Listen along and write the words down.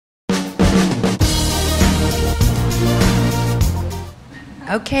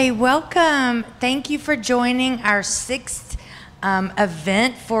Okay, welcome. Thank you for joining our sixth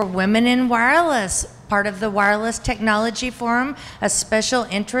event for Women in Wireless, part of the Wireless Technology Forum, a special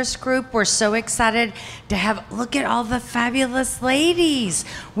interest group. We're so excited to have, look at all the fabulous ladies.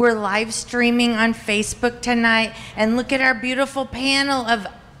 We're live streaming on Facebook tonight, and look at our beautiful panel of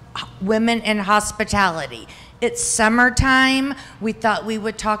women in hospitality. It's summertime. We thought we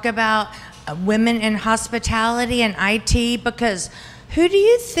would talk about women in hospitality and IT, because who do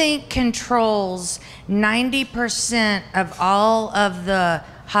you think controls 90% of all of the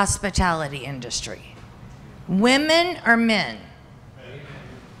hospitality industry? Women or men?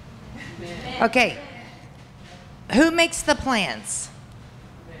 Okay. Who makes the plans?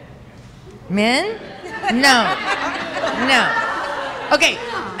 Men? No. No. Okay.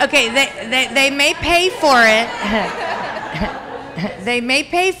 Okay. They may pay for it. They may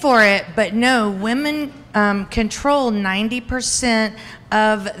pay for it, but no, women control 90%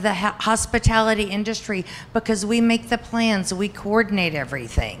 of the hospitality industry, because we make the plans, we coordinate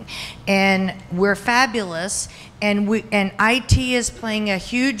everything, and we're fabulous. And IT is playing a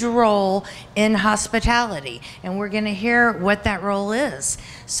huge role in hospitality, and we're going to hear what that role is.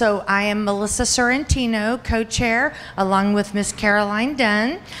 So I am Melissa Sorrentino, co-chair, along with Miss Caroline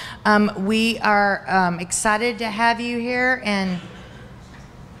Dunn. We are excited to have you here. And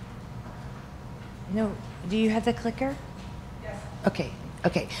no, do you have the clicker? Yes. Okay.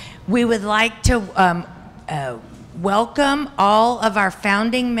 Okay. We would like to welcome all of our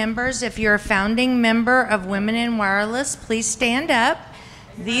founding members. If you're a founding member of Women in Wireless, please stand up.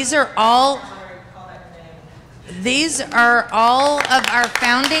 These are all of our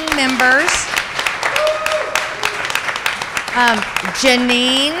founding members.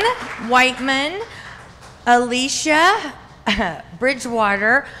 Janine Whiteman, Alicia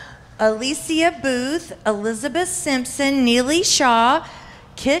Bridgewater, Alicia Booth, Elizabeth Simpson, Neely Shaw,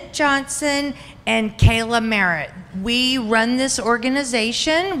 Kit Johnson, and Kayla Merritt. We run this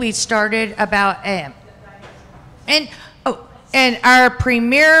organization. We started about and our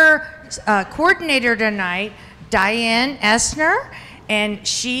premier coordinator tonight, Diane Essner, and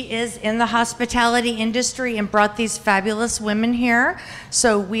she is in the hospitality industry and brought these fabulous women here.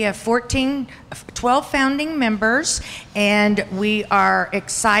 So we have 12 founding members, and we are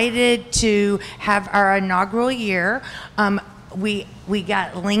excited to have our inaugural year. We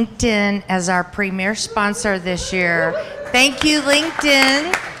got LinkedIn as our premier sponsor this year. Thank you,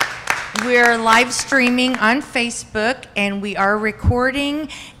 LinkedIn. We're live streaming on Facebook, and we are recording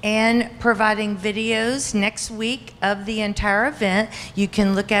and providing videos next week of the entire event. You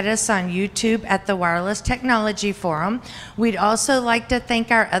can look at us on YouTube at the Wireless Technology Forum. We'd also like to thank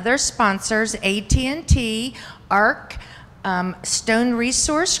our other sponsors, AT&T, ARC, Stone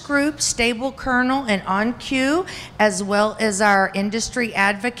Resource Group, Stable Kernel, and OnQ, as well as our industry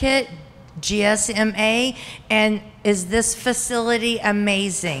advocate, GSMA, and is this facility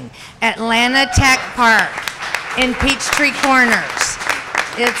amazing? Atlanta Tech Park in Peachtree Corners.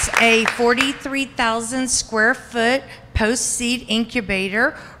 It's a 43,000 square foot post-seed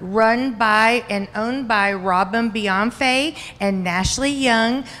incubator run by and owned by Robin Bionfe and Nashley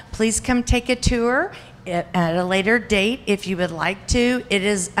Young. Please come take a tour at a later date if you would like to. It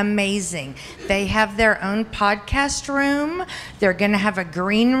is amazing. They have their own podcast room. They're going to have a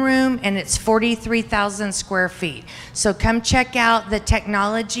green room, and it's 43,000 square feet. So come check out the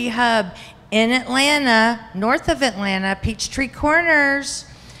technology hub in Atlanta, north of Atlanta, Peachtree Corners.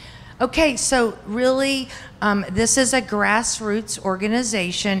 Okay, so really, this is a grassroots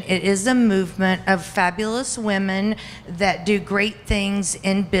organization. It is a movement of fabulous women that do great things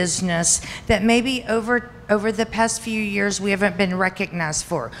in business that maybe over the past few years we haven't been recognized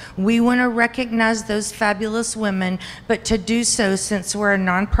for. We want to recognize those fabulous women, but to do so, since we're a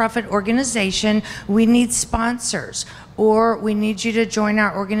nonprofit organization, we need sponsors, or we need you to join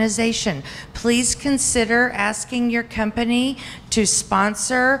our organization. Please consider asking your company to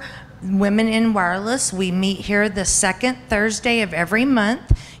sponsor Women in Wireless. We meet here the second Thursday of every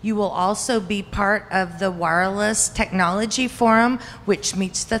month. You will also be part of the Wireless Technology Forum, which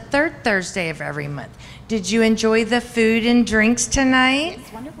meets the third Thursday of every month. Did you enjoy the food and drinks tonight?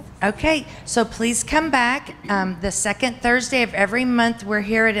 It's wonderful. Okay, so please come back. The second Thursday of every month, we're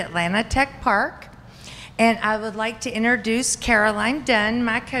here at Atlanta Tech Park. And I would like to introduce Caroline Dunn,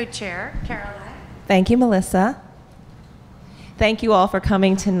 my co-chair. Caroline. Thank you, Melissa. Thank you all for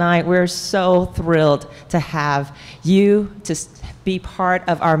coming tonight. We're so thrilled to have you to be part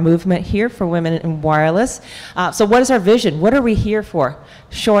of our movement here for Women in Wireless. So what is our vision? What are we here for?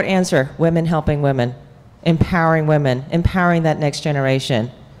 Short answer, women helping women, empowering that next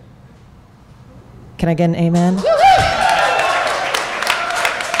generation. Can I get an amen?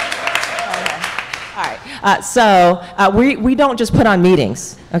 We don't just put on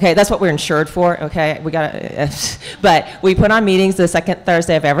meetings, okay? That's what we're insured for, okay? But we put on meetings the second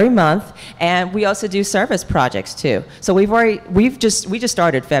Thursday of every month, and we also do service projects too. So we just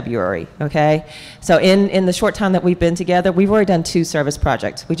started February, okay? So in the short time that we've been together, we've already done 2 service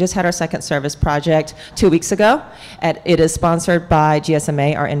projects. We just had our second service project 2 weeks ago. It is sponsored by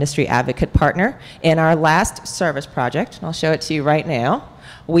GSMA, our industry advocate partner. In our last service project, I'll show it to you right now,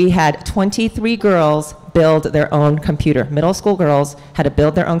 we had 23 girls build their own computer. Middle school girls had to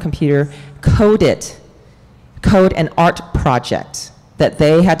build their own computer, code an art project that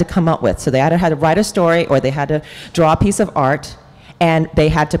they had to come up with. So they either had to write a story or they had to draw a piece of art, and they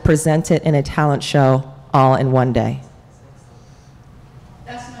had to present it in a talent show all in one day.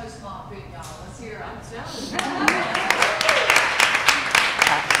 That's no small feat, y'all. Let's hear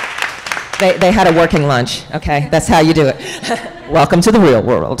it. They had a working lunch, okay? That's how you do it. Welcome to the real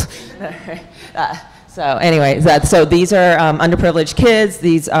world. So anyway, so these are underprivileged kids.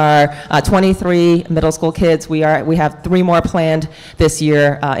 These are 23 middle school kids. We have 3 more planned this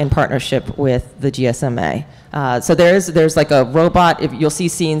year in partnership with the GSMA. So there's like a robot. You'll see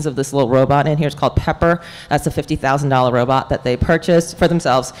scenes of this little robot in here. It's called Pepper. That's a $50,000 robot that they purchased for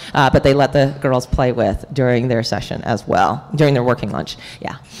themselves, but they let the girls play with during their session as well, during their working lunch.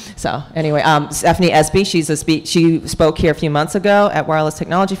 Yeah. So anyway, Stephanie Esby, she spoke here a few months ago at Wireless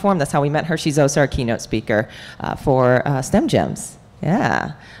Technology Forum. That's how we met her. She's also our keynote speaker for STEM Gems.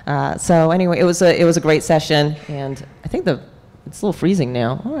 Yeah. So anyway, it was a great session, and I think it's a little freezing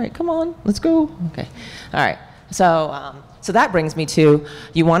now. All right, come on, let's go. Okay. All right. So that brings me to,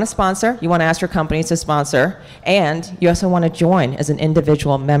 you want to sponsor, you want to ask your companies to sponsor, and you also want to join as an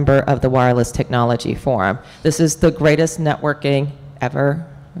individual member of the Wireless Technology Forum. This is the greatest networking ever.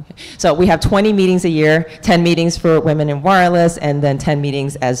 Okay. So we have 20 meetings a year, 10 meetings for women in wireless, and then 10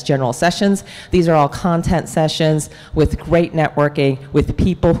 meetings as general sessions. These are all content sessions with great networking with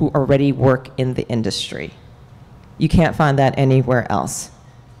people who already work in the industry. You can't find that anywhere else.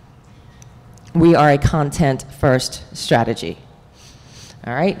 We are a content-first strategy.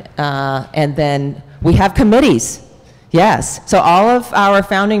 All right, and then we have committees. Yes, so all of our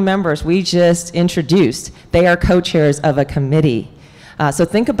founding members we just introduced, they are co-chairs of a committee. So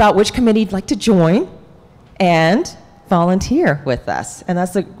think about which committee you'd like to join and volunteer with us. And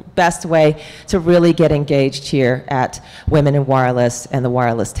that's the best way to really get engaged here at Women in Wireless and the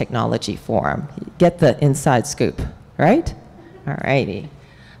Wireless Technology Forum. Get the inside scoop, right? All righty.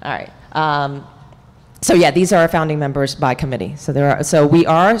 All right. So yeah, these are our founding members by committee. So we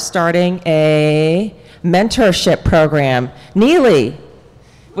are starting a mentorship program. Neely,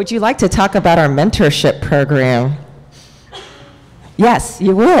 would you like to talk about our mentorship program? Yes,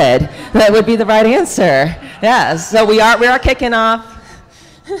 you would. That would be the right answer. Yeah, so we are kicking off.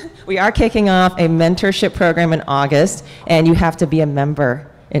 We are kicking off a mentorship program in August, and you have to be a member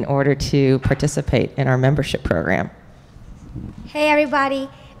in order to participate in our membership program. Hey everybody.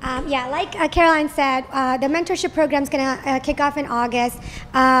 Yeah, like Caroline said, the mentorship program is going to kick off in August.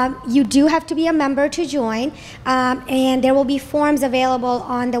 You do have to be a member to join, and there will be forms available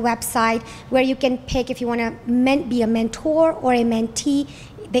on the website where you can pick if you want to be a mentor or a mentee,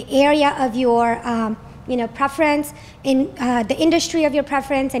 the area of your preference, in the industry of your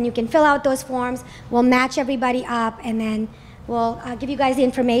preference, and you can fill out those forms. We'll match everybody up, and then we'll give you guys the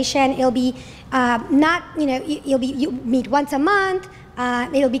information. It'll be you meet once a month.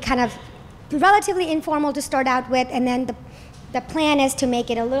 It'll be kind of relatively informal to start out with, and then the plan is to make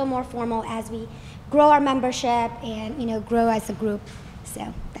it a little more formal as we grow our membership and grow as a group.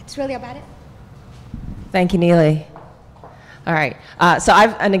 So that's really about it. Thank you, Neely. All right, so I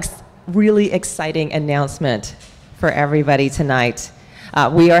have a really exciting announcement for everybody tonight.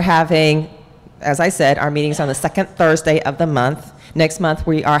 We are having, as I said, our meetings on the second Thursday of the month. Next month,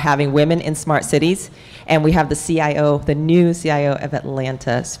 we are having Women in Smart Cities, and we have the CIO, the new CIO of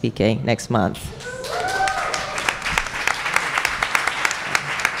Atlanta, speaking next month.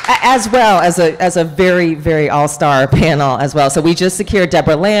 As well as a very, very all-star panel as well. So we just secured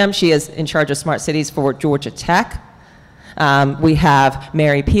Deborah Lamb. She is in charge of Smart Cities for Georgia Tech. We have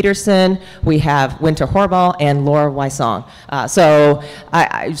Mary Peterson, we have Winter Horball, and Laura Wysong. So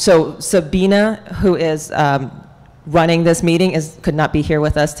Sabina, who is running this meeting, could not be here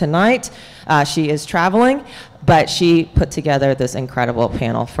with us tonight. She is traveling, but she put together this incredible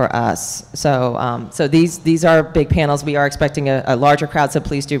panel for us. So these are big panels. We are expecting a larger crowd, so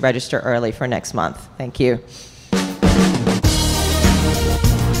please do register early for next month. Thank you.